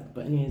what I heard.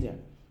 But anyways,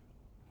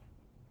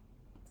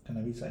 Can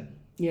I read something?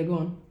 Yeah, go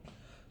on.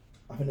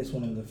 I think it's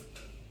one that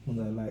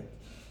I like.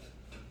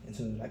 in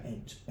terms of like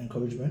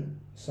encouragement.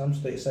 Psalms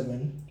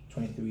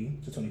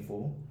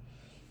 37:23-24,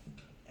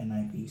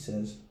 NIV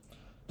says,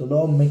 "The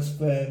Lord makes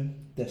firm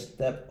the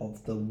step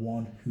of the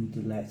one who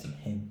delights in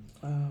him.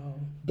 Wow.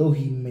 Though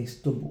he may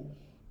stumble,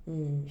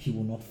 he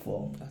will not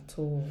fall. At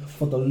all.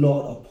 For the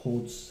Lord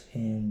upholds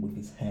him with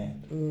his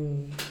hand."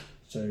 Mm.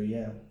 So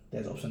yeah,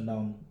 there's ups and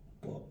downs,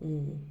 but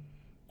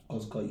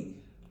God's got you.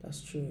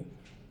 That's true.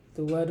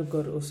 The word of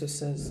God also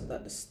says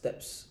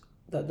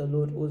that the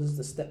Lord orders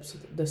the steps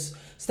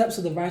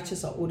of the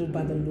righteous are ordered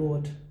by the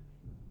Lord.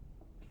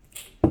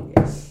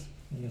 Yes.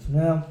 Yes,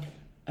 ma'am.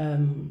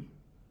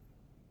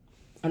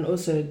 And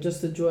also,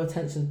 just to draw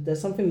attention, there's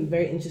something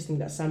very interesting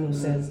that Samuel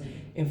says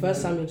in 1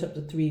 Samuel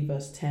chapter 3,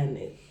 verse 10.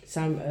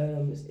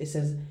 It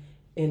says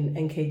in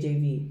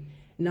NKJV,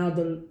 now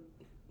the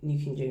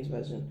New King James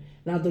Version,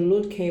 "Now the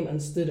Lord came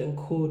and stood and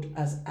called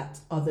as at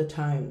other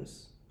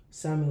times,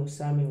 Samuel,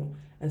 Samuel.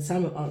 And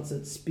Samuel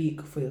answered,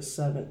 Speak, for your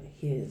servant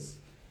hears."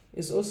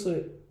 It's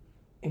also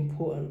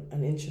important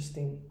and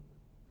interesting.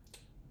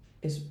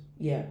 I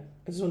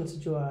just wanted to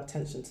draw our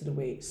attention to the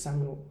way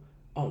Samuel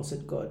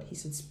answered God. He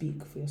said,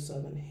 "Speak, for your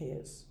servant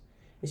hears,"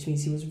 which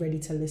means he was ready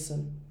to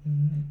listen.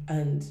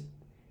 And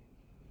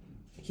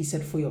he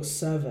said, "For your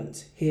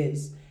servant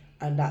hears,"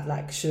 and that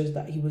like shows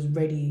that he was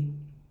ready.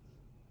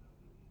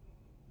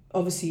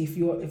 Obviously,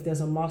 if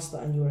there's a master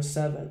and you're a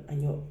servant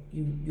and your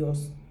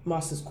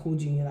master's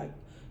called you and you're like,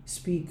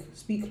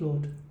 "Speak,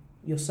 Lord,"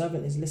 your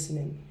servant is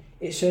listening.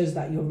 It shows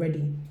that you're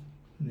ready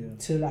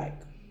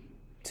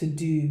to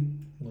do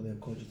what they've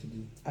called you to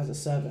do as a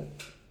servant.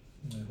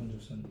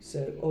 100%.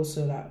 So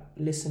also that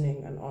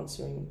listening and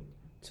answering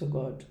to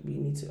God, we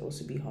need to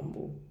also be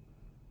humble.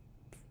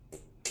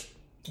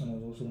 And I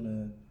was also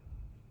gonna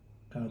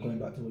kind of going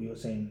back to what you were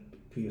saying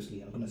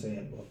previously. I'm gonna say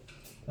it, but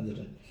I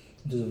didn't.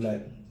 In terms of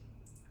like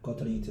God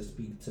telling you to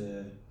speak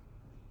to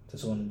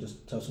someone,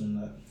 just tell someone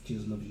that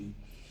Jesus loves you.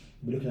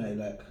 We're looking at it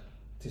like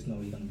this is not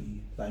really gonna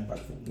be that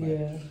impactful.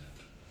 Like,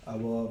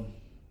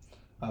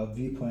 our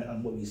viewpoint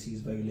and what we see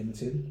is very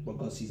limited, but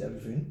God sees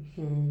everything.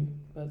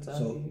 Bird's eye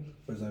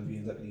view,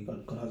 exactly.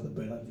 God has the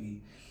bird's eye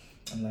view,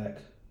 and like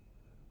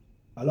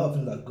a lot of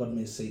things that God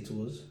may say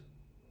to us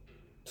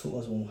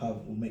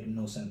will make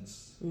no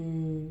sense.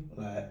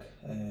 Like,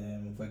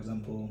 for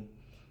example,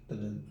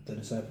 the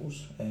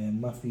disciples,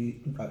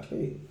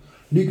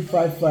 Luke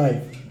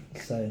 5:5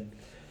 said,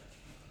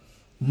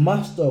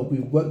 "Master, we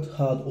worked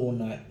hard all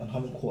night and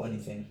haven't caught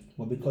anything,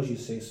 but because you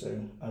say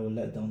so, I will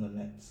let down the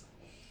nets."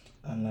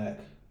 And like,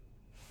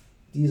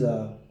 these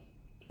are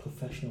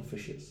professional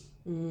fishers.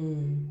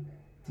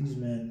 These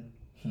men,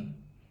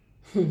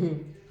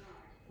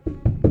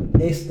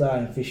 A-star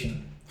in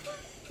fishing.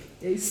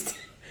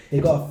 They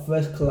got a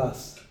first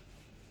class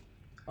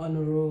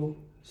honor roll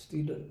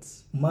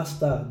students,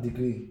 master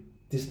degree,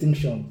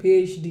 distinction,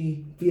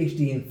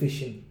 PhD in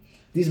fishing.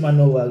 These men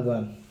know where I'm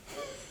going.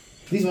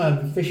 These men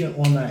have been fishing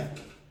all night,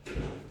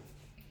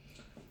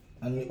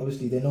 and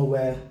obviously they know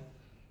where,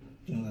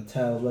 the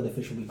tiles where the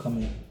fish will be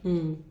coming,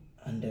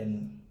 and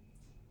then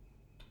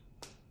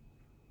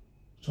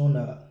someone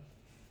that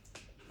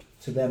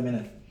to their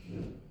minute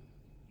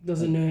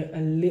doesn't know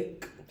a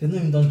lick. They've not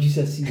even done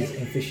GCSEs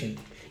in fishing.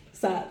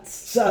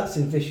 Sats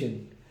in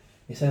fishing.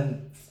 They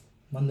said,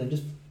 "Man, then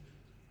just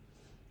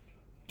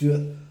do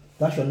it.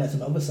 Dash your nets on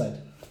the other side."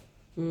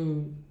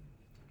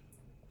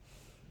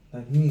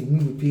 Like me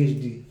with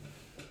PhD,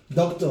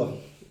 doctor,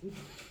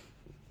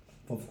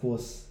 of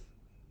course.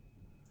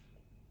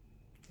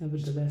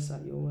 Nevertheless,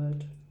 at your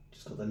word.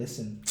 Just gotta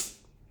listen.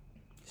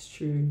 It's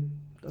true.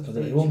 Because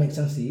it won't make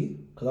sense to you.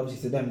 Because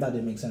obviously to them that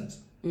didn't make sense.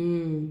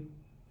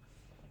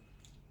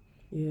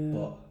 Yeah.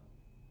 But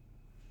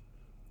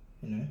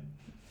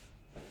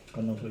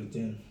God knows what he's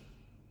doing.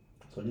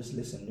 So just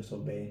listen, just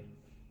obey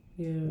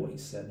what he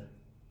said.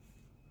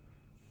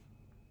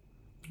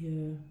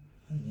 Yeah.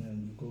 And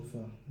you go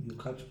far. You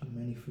catch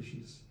many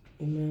fishes.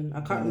 Amen.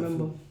 I can't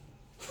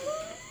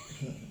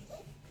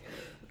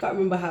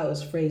remember how it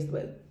was phrased,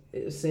 but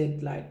it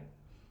said like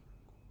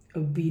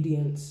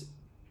obedience.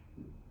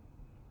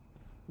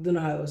 Don't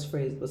know how it was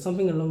phrased, but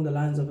something along the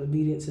lines of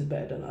obedience is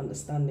better than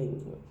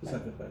understanding. Like,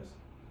 sacrifice.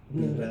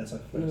 No,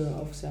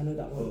 obviously I know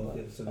that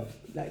one.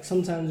 Like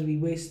sometimes we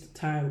waste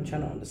time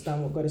trying to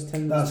understand what God is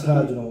telling us. That's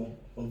hard,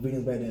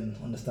 obedience better than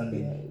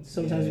understanding. Yeah.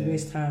 Sometimes we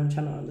waste time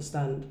trying to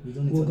understand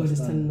what God is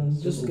telling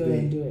us. Just go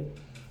and do it.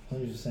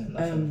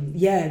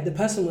 100%. The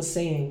person was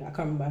saying, I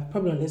can't remember,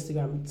 probably on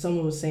Instagram,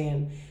 someone was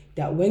saying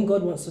that when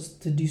God wants us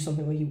to do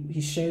something, where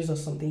he shows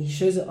us something, he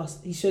shows it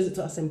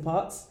to us in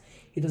parts.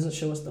 He doesn't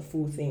show us the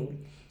full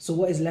thing. So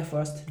what is left for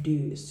us to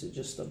do is to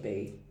just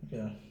obey.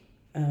 Yeah.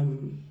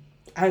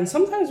 And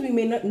sometimes we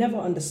may never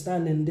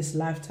understand in this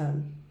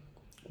lifetime,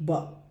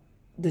 but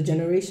the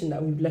generation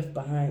that we've left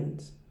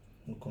behind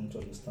will come to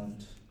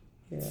understand.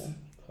 Yeah.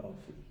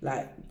 Powerful.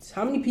 Like,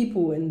 how many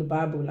people in the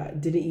Bible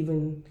didn't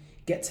even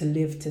get to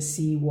live to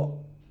see what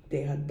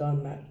they had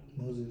done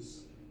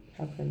Moses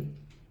happen?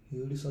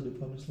 He only saw the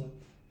promised land.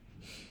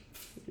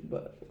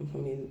 But I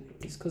mean,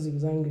 it's because he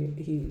was angry.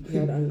 He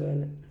had anger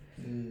in it.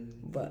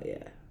 But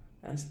yeah,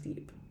 that's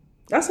deep.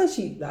 That's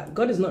actually, like,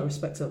 God is not a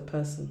respecter of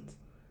persons.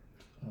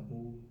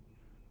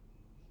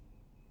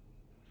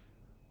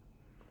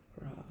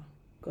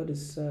 God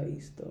is 30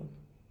 still.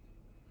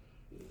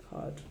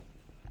 Hard.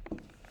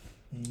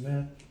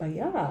 Amen. But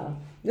yeah,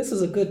 this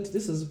is a good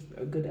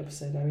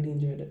episode. I really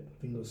enjoyed it. I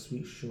think it was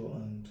sweet, short,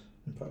 and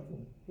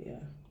impactful. Yeah.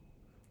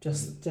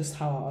 Just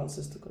how our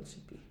answers to God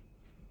should be.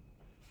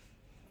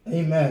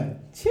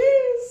 Amen.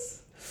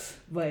 Cheers.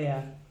 But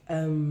yeah,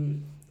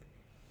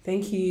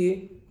 thank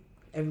you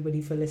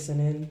everybody for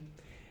listening.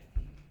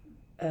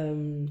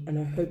 And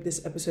I hope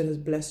this episode has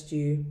blessed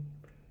you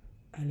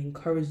and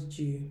encouraged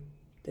you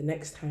the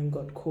next time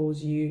God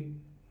calls you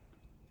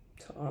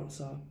to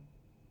answer.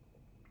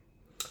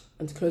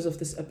 And to close off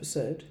this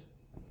episode,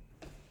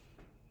 I'm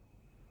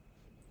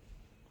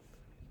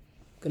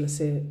going to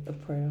say a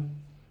prayer.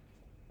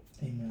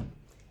 Amen.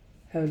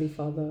 Heavenly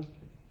Father,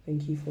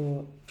 thank you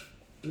for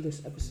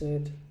this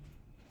episode.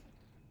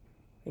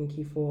 Thank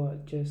you for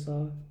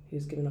Josa,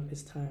 who's given up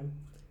his time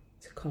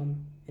to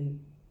come and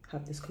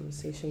have this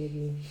conversation with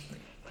me.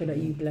 Pray that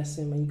you bless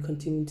him and you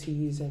continue to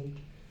use him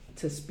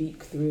to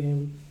speak through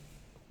him,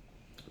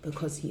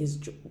 because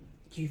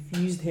you've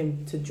used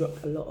him to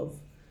drop a lot of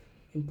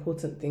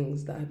important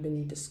things that have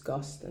been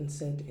discussed and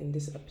said in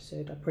this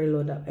episode. I pray,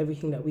 Lord, that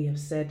everything that we have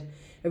said,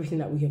 everything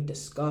that we have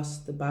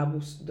discussed, the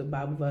Bible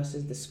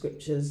verses, the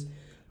scriptures,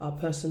 our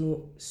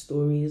personal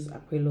stories, I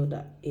pray, Lord,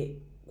 that it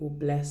will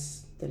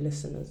bless the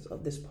listeners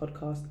of this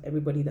podcast,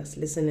 everybody that's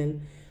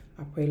listening.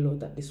 I pray, Lord,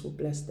 that this will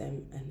bless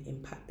them and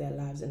impact their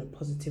lives in a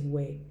positive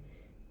way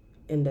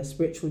in their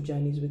spiritual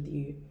journeys with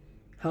you.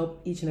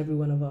 Help each and every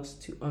one of us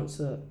to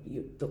answer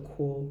the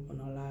call on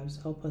our lives.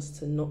 Help us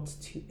to not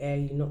to err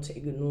you, not to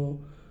ignore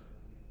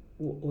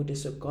or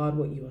disregard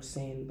what you are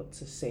saying, but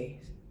to say,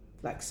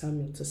 like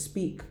Samuel, to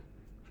speak,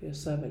 for your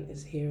servant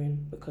is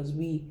hearing, because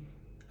we,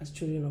 as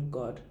children of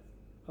God,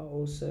 are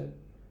also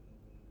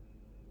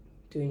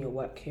doing your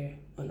work here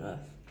on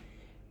earth.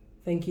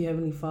 Thank you,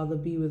 Heavenly Father.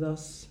 Be with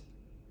us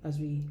as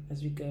we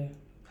go.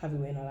 Have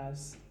your way in our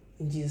lives.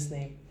 In Jesus'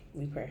 name,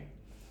 we pray.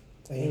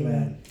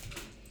 Amen.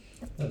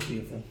 That's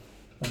beautiful.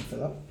 Thanks for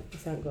that.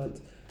 Thank God.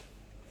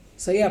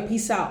 So yeah,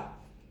 peace out.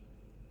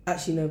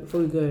 Actually, no,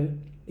 before we go,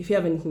 if you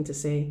have anything to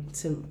say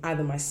to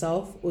either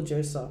myself or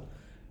Josa,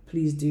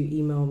 please do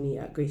email me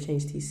at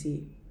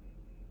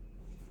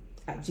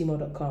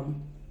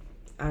greatchangetc@gmail.com.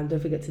 And don't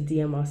forget to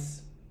DM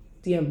us.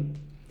 DM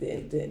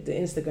the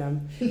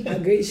Instagram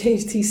at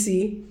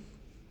greatchangetc.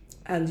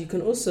 And you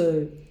can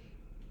also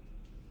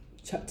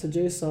chat to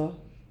Josa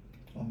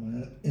on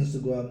my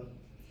Instagram.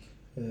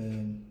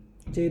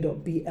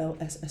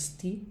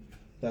 J.blsst.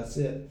 That's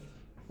it.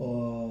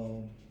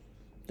 Don't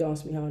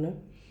ask me how I know.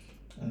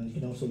 And you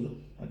can also look,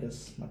 I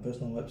guess, my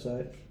personal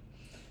website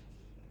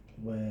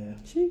where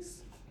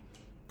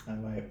I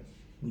write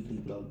weekly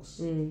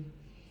blogs,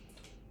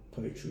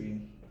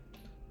 poetry,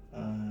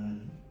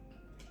 and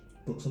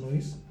book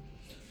summaries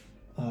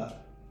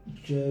at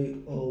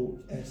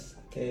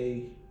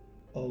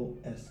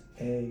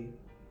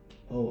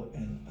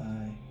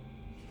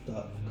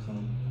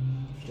josaosaoni.com.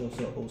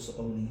 Josa also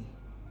only.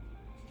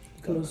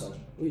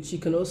 Which you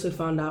can also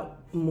find out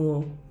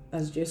more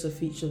as Josa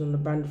featured on the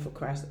Branded for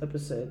Christ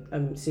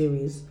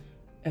series,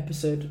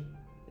 episode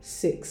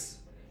 6.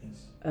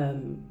 Yes.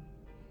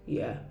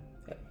 Yeah.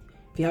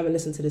 If you haven't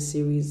listened to this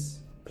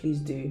series, please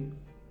do.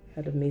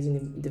 Had amazing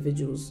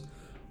individuals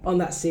on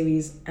that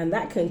series. And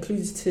that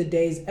concludes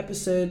today's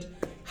episode.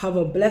 Have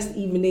a blessed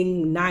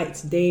evening,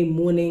 night, day,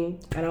 morning,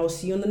 and I will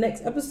see you on the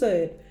next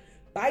episode.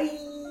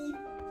 Bye.